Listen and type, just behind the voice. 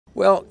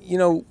Well,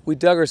 we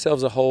dug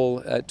ourselves a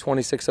hole at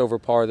 26 over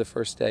par the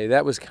first day.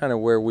 That was kind of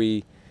where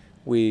we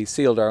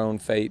sealed our own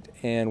fate,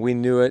 and we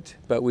knew it,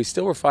 but we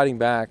still were fighting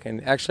back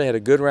and actually had a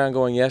good round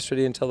going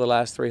yesterday until the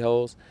last 3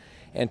 holes.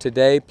 And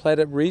today played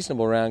a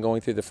reasonable round going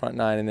through the front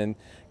 9, and then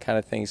kind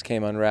of things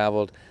came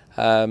unraveled.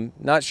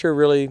 Not sure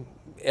really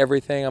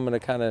everything. I'm going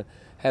to kind of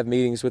have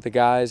meetings with the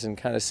guys and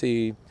kind of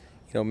see,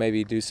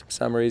 maybe do some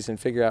summaries and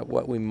figure out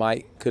what we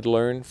could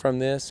learn from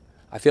this.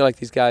 I feel like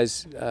these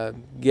guys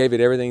gave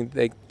it everything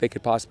they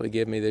could possibly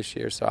give me this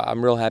year, so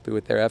I'm real happy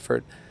with their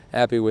effort,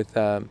 happy with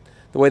the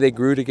way they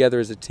grew together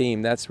as a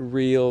team. That's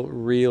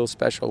real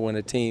special when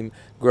a team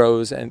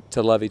grows and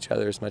to love each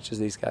other as much as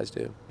these guys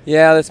do.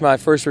 Yeah, that's my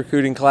first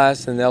recruiting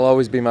class, and they'll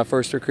always be my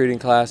first recruiting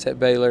class at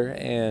Baylor,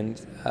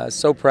 and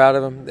so proud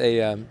of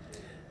them.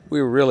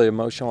 We were really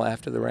emotional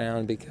after the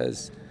round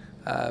because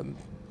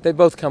they've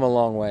both come a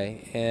long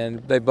way, and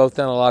they've both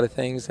done a lot of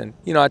things. And,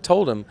 I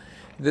told them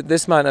that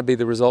this might not be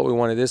the result we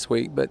wanted this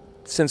week, but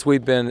since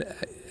you've been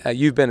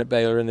at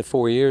Baylor in the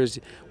 4 years,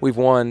 we've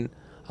won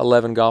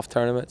 11 golf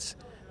tournaments.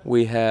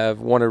 We have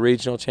won a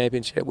regional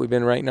championship. We've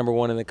been ranked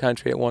 #1 in the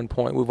country at one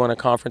point. We've won a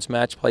conference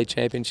match play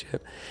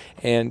championship.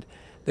 And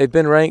they've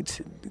been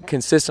ranked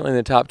consistently in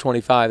the top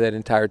 25 that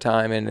entire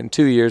time. And in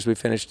 2 years, we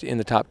finished in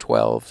the top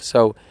 12.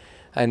 So,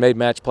 and made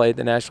match play at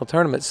the national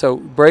tournament. So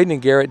Braden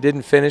and Garrett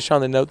didn't finish on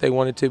the note they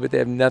wanted to, but they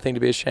have nothing to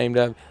be ashamed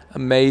of.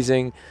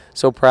 Amazing.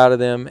 So proud of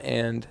them.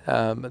 And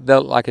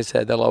like I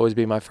said, they'll always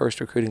be my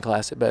first recruiting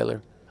class at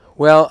Baylor.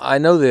 Well, I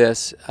know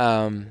this.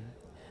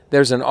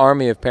 There's an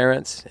army of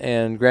parents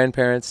and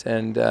grandparents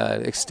and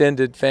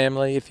extended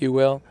family, if you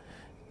will,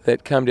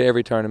 that come to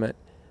every tournament.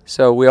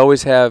 So we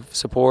always have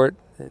support.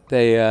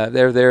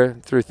 They're there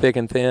through thick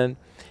and thin,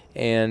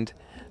 and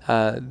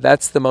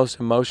that's the most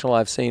emotional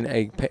I've seen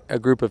a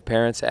group of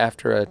parents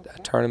after a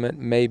tournament,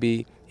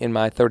 maybe in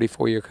my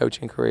 34-year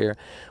coaching career,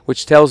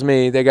 which tells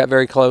me they got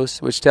very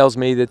close, which tells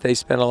me that they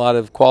spent a lot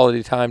of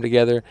quality time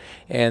together,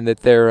 and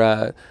that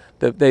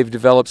they've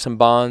developed some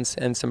bonds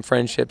and some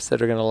friendships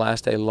that are going to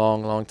last a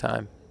long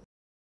time.